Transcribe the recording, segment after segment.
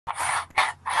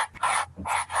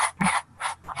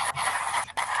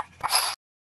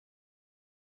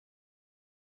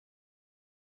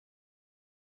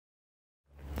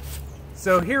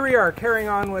So here we are carrying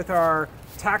on with our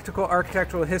tactical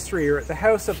architectural history. We're at the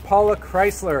house of Paula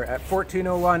Chrysler at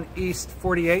 1401 East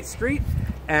 48th Street.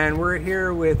 And we're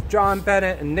here with John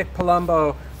Bennett and Nick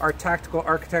Palumbo, our tactical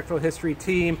architectural history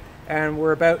team. And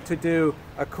we're about to do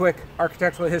a quick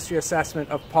architectural history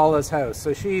assessment of Paula's house.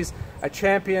 So she's a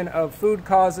champion of food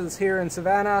causes here in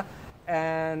Savannah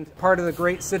and part of the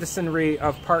great citizenry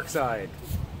of Parkside.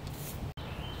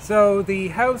 So the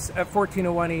house at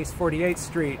 1401 East 48th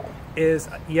Street is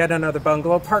yet another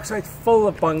bungalow. Parkside's full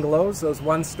of bungalows, those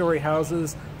one-story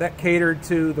houses that catered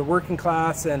to the working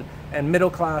class and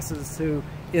middle classes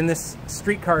in this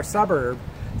streetcar suburb.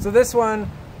 So this one,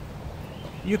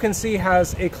 you can see,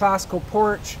 has a classical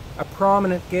porch, a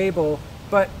prominent gable,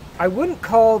 but I wouldn't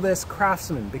call this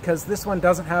craftsman because this one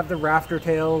doesn't have the rafter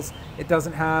tails, it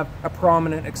doesn't have a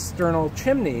prominent external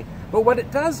chimney, but what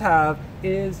it does have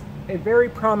is a very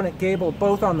prominent gable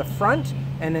both on the front,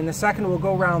 and in a second we'll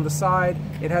go around the side.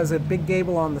 It has a big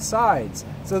gable on the sides.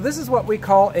 So this is what we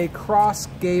call a cross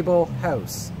gable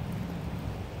house.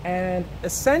 And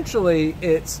essentially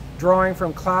it's drawing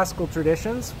from classical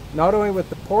traditions, not only with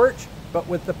the porch, but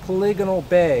with the polygonal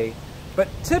bay. But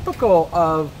typical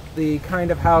of the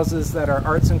kind of houses that are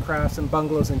arts and crafts and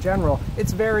bungalows in general,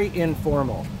 it's very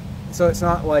informal. So it's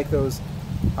not like those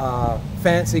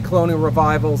fancy colonial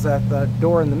revivals at the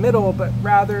door in the middle, but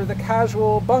rather the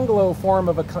casual bungalow form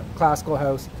of a classical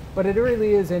house. But it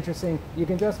really is interesting. You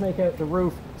can just make out the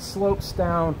roof slopes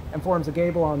down and forms a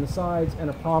gable on the sides and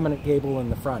a prominent gable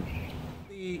in the front.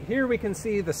 Here we can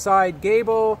see the side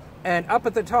gable, and up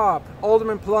at the top,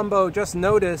 Alderman Palumbo just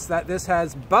noticed that this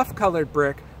has buff-colored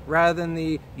brick rather than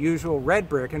the usual red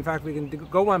brick. In fact, we can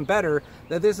go one better,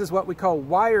 that this is what we call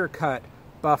wire-cut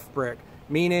buff brick,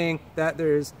 meaning that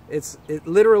it's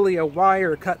literally a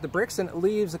wire cut the bricks and it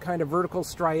leaves a kind of vertical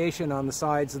striation on the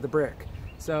sides of the brick.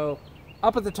 So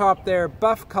up at the top there,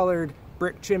 buff-colored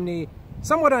brick chimney,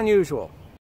 somewhat unusual.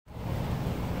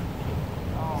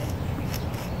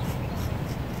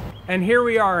 And here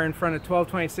we are in front of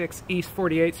 1226 East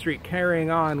 48th Street,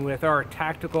 carrying on with our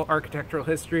tactical architectural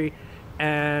history.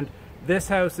 And this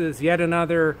house is yet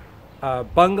another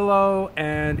bungalow,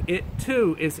 and it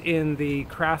too is in the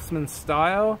craftsman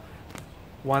style.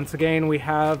 Once again, we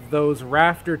have those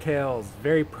rafter tails,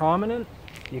 very prominent.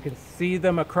 You can see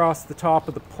them across the top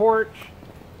of the porch,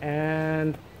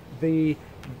 and the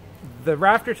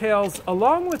rafter tails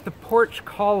along with the porch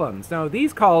columns. Now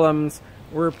these columns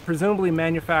were presumably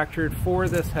manufactured for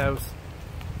this house.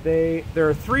 There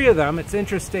are three of them. It's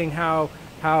interesting how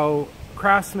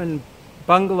craftsman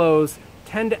bungalows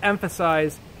tend to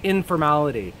emphasize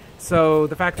informality. So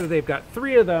the fact that they've got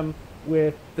three of them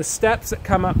with the steps that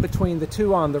come up between the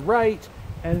two on the right,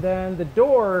 and then the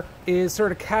door is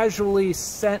sort of casually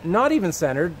not even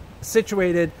centered,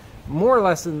 situated more or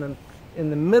less in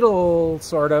the middle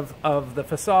sort of the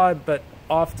facade, but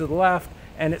off to the left.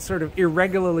 And it's sort of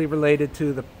irregularly related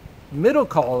to the middle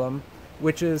column,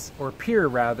 or pier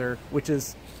rather, which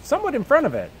is somewhat in front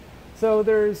of it. So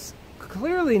there's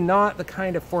clearly not the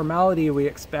kind of formality we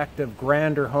expect of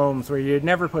grander homes where you'd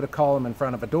never put a column in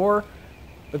front of a door.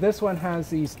 But this one has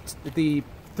the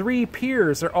three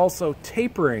piers are also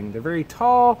tapering. They're very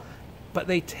tall, but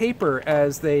they taper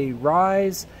as they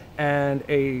rise, and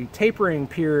a tapering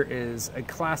pier is a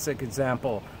classic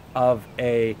example of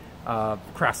a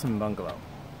craftsman bungalow.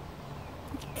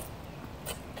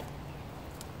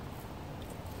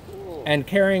 And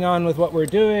carrying on with what we're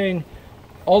doing,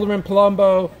 Alderman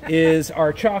Palumbo is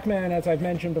our chalk man, as I've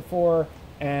mentioned before,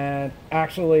 and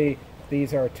actually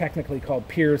these are technically called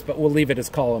piers, but we'll leave it as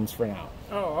columns for now.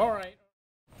 Oh, all right.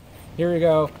 Here we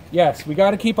go. Yes, we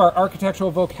got to keep our architectural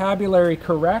vocabulary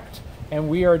correct,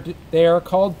 and they are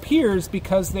called piers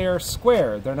because they are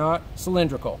square. They're not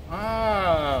cylindrical.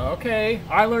 Ah, okay.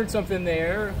 I learned something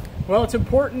there. Well, it's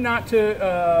important not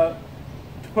to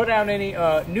put out any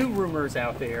new rumors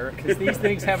out there, because these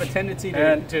things have a tendency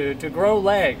to grow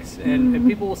legs, and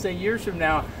people will say years from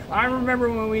now, I remember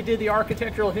when we did the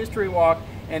architectural history walk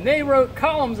and they wrote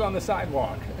columns on the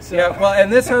sidewalk. So. Yeah, well,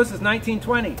 and this house is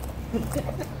 1920.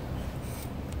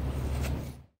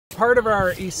 Part of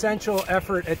our essential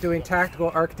effort at doing tactical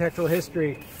architectural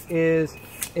history is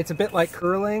it's a bit like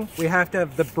curling. We have to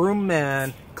have the broom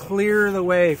man clear the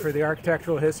way for the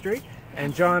architectural history.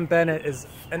 And John Bennett is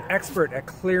an expert at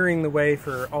clearing the way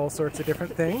for all sorts of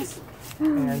different things.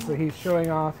 And so he's showing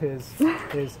off his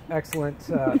excellent...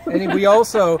 and we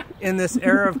also, in this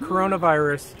era of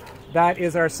coronavirus, that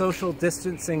is our social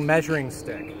distancing measuring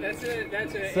stick. That's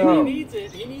it. So, he needs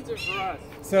it for us.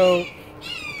 So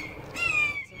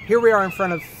here we are in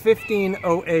front of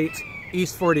 1508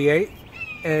 East 48th.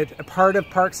 a part of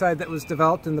Parkside that was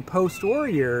developed in the post-war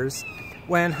years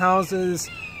when houses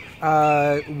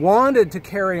wanted to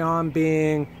carry on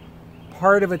being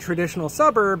part of a traditional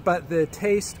suburb, but the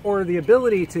taste or the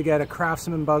ability to get a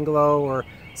craftsman bungalow or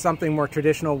something more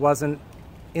traditional wasn't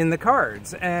in the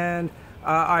cards, and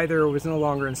either was no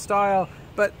longer in style.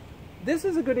 But this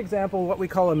is a good example of what we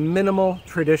call a minimal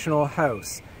traditional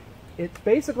house. It's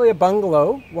basically a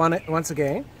bungalow, once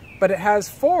again, but it has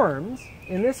forms,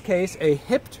 in this case a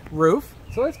hipped roof.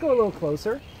 So let's go a little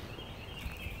closer.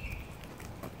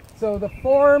 So the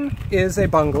form is a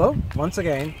bungalow, once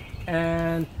again,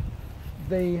 and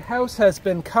the house has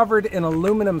been covered in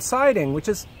aluminum siding, which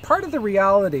is part of the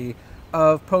reality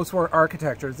of post-war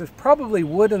architecture. There's probably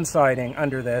wooden siding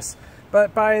under this,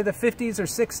 but by the 50s or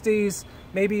 60s,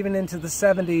 maybe even into the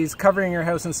 70s, covering your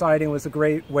house in siding was a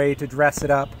great way to dress it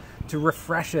up, to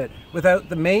refresh it, without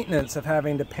the maintenance of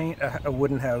having to paint a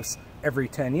wooden house every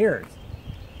 10 years.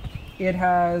 It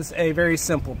has a very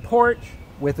simple porch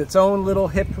with its own little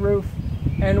hipped roof,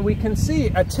 and we can see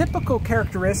a typical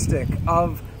characteristic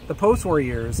of the post-war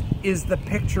years is the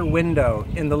picture window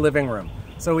in the living room.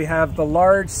 So we have the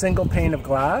large single pane of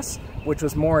glass, which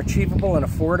was more achievable and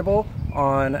affordable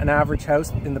on an average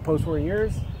house in the post-war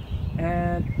years.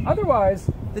 And otherwise,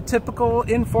 the typical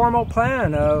informal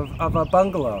plan of a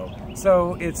bungalow.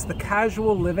 So it's the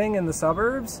casual living in the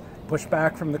suburbs, pushed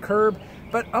back from the curb,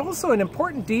 but also an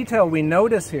important detail we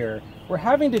notice here, we're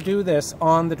having to do this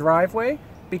on the driveway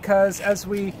because as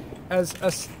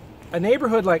a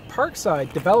neighborhood like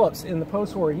Parkside develops in the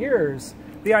post-war years,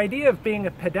 the idea of being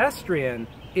a pedestrian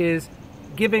is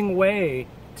giving way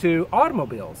to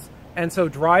automobiles. And so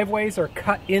driveways are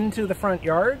cut into the front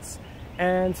yards,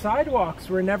 and sidewalks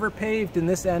were never paved in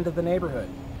this end of the neighborhood.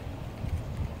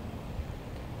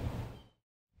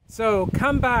 So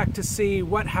come back to see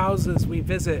what houses we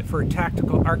visit for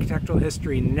tactical architectural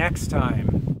history next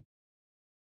time.